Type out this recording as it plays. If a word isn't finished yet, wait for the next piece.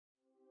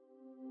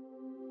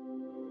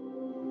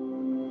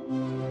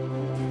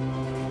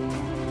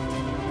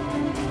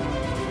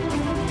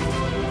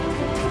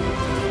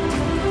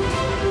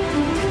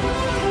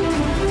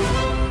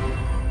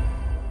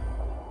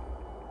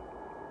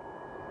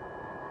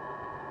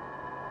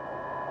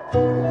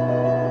Welcome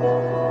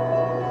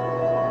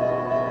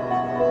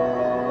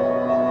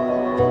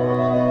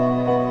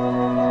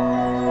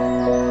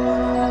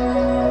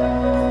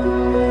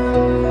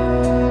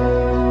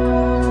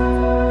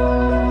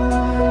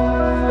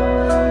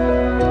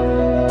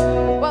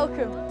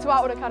to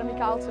Outwood Academy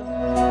Carlton.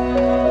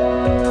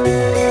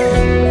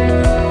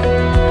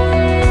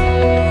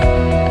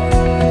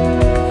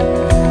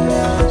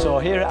 So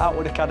here at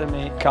Outwood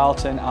Academy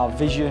Carlton, our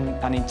vision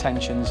and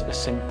intentions are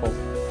simple.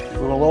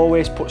 We will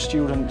always put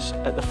students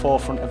at the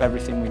forefront of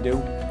everything we do.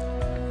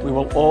 We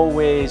will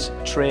always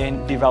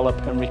train, develop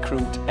and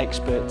recruit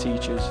expert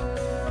teachers,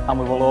 and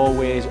we will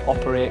always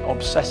operate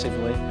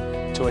obsessively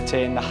to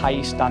attain the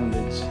highest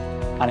standards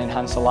and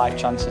enhance the life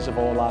chances of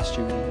all our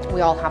students.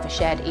 We all have a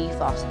shared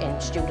ethos in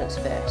students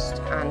first,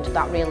 and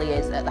that really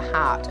is at the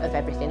heart of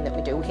everything that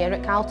we do here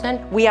at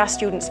Carlton. We are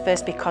students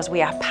first because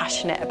we are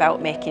passionate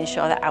about making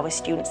sure that our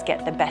students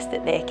get the best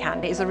that they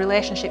can. It is a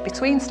relationship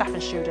between staff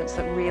and students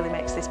that really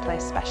makes this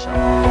place special.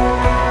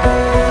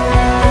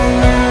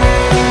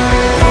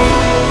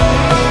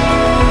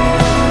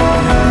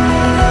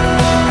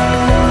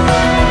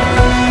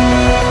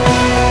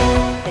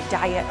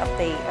 Diet of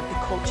the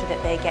culture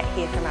that they get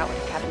here from Outwood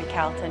Academy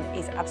Carlton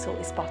is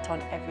absolutely spot on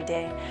every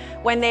day.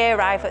 When they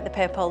arrive at the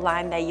purple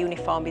line, their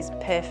uniform is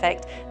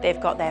perfect, they've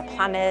got their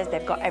planners,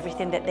 they've got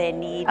everything that they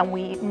need. And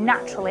we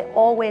naturally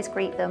always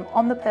greet them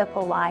on the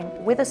purple line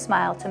with a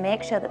smile to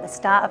make sure that the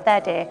start of their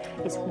day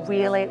is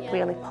really,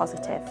 really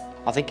positive.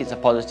 I think it's a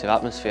positive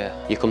atmosphere.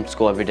 You come to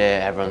school every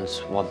day,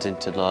 everyone's wanting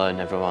to learn,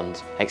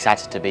 everyone's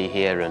excited to be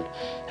here and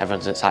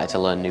everyone's excited to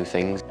learn new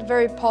things.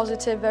 Very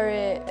positive,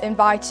 very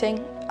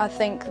inviting. I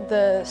think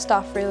the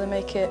staff really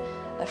make it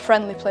a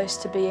friendly place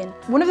to be in.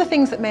 One of the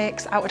things that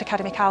makes Outwood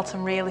Academy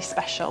Carlton really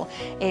special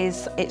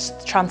is its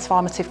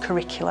transformative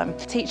curriculum.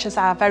 Teachers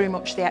are very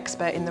much the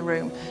expert in the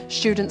room.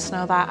 Students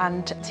know that,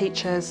 and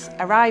teachers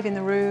arrive in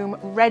the room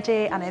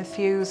ready and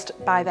enthused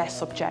by their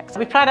subjects.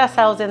 We pride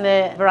ourselves in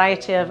the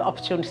variety of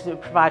opportunities that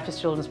we provide for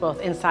students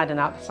both inside and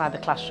outside the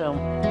classroom.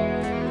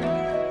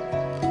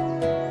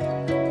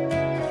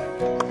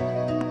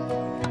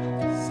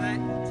 Set,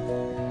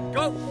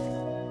 go!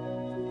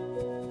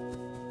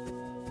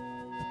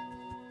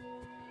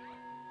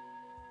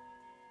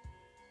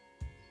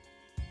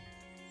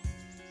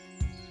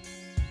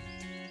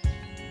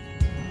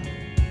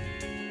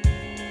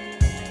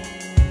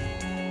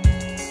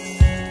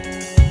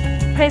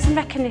 Praise and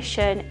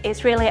recognition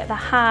is really at the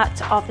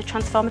heart of the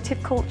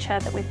transformative culture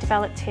that we've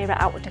developed here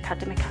at Outwood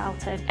Academy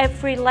Carlton.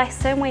 Every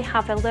lesson we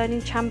have a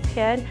learning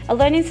champion. A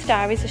learning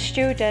star is a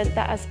student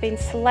that has been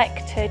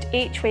selected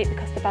each week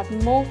because they've had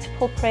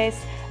multiple praise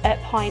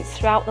points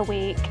throughout the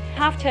week.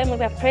 Half term we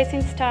have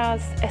Praising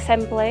Stars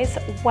assemblies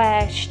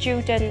where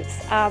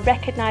students are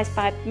recognised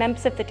by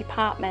members of the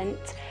department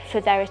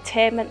for their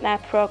attainment, their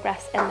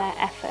progress and their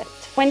effort.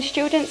 When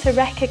students are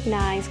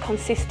recognised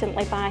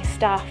consistently by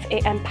staff,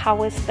 it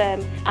empowers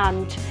them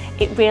and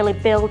it really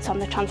builds on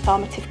the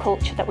transformative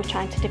culture that we're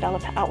trying to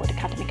develop at Outwood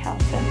Academy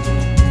Carlton.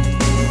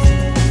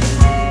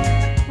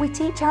 We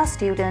teach our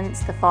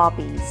students the 4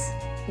 B's.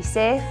 Be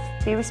safe,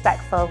 be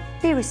respectful,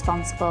 be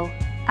responsible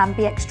and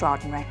be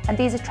extraordinary. And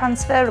these are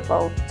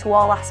transferable to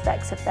all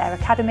aspects of their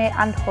academy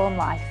and home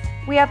life.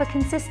 We have a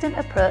consistent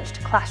approach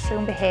to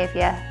classroom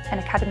behaviour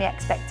and academy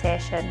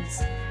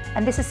expectations,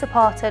 and this is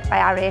supported by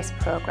our ACE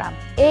programme.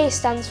 A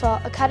stands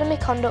for Academy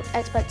Conduct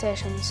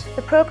Expectations.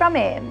 The programme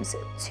aims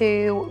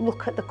to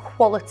look at the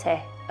quality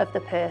of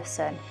the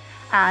person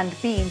and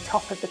being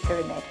top of the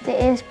pyramid.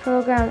 The ACE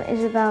programme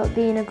is about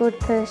being a good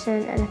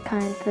person and a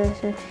kind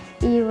person,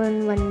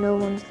 even when no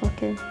one's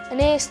looking. An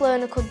ACE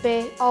learner could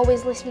be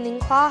always listening in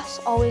class,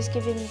 always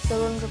giving their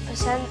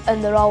 100%,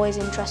 and they're always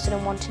interested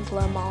in wanting to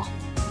learn more.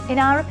 In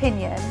our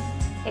opinion,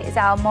 it is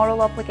our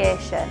moral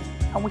obligation,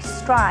 and we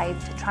strive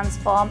to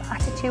transform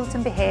attitudes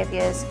and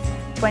behaviours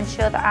to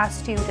ensure that our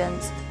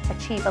students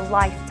achieve a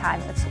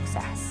lifetime of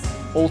success.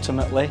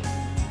 Ultimately,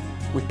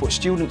 we put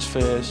students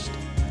first,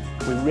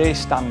 we raise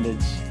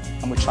standards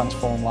and we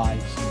transform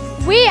lives.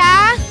 We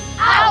are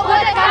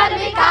Outwood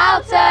Academy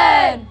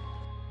Carlton!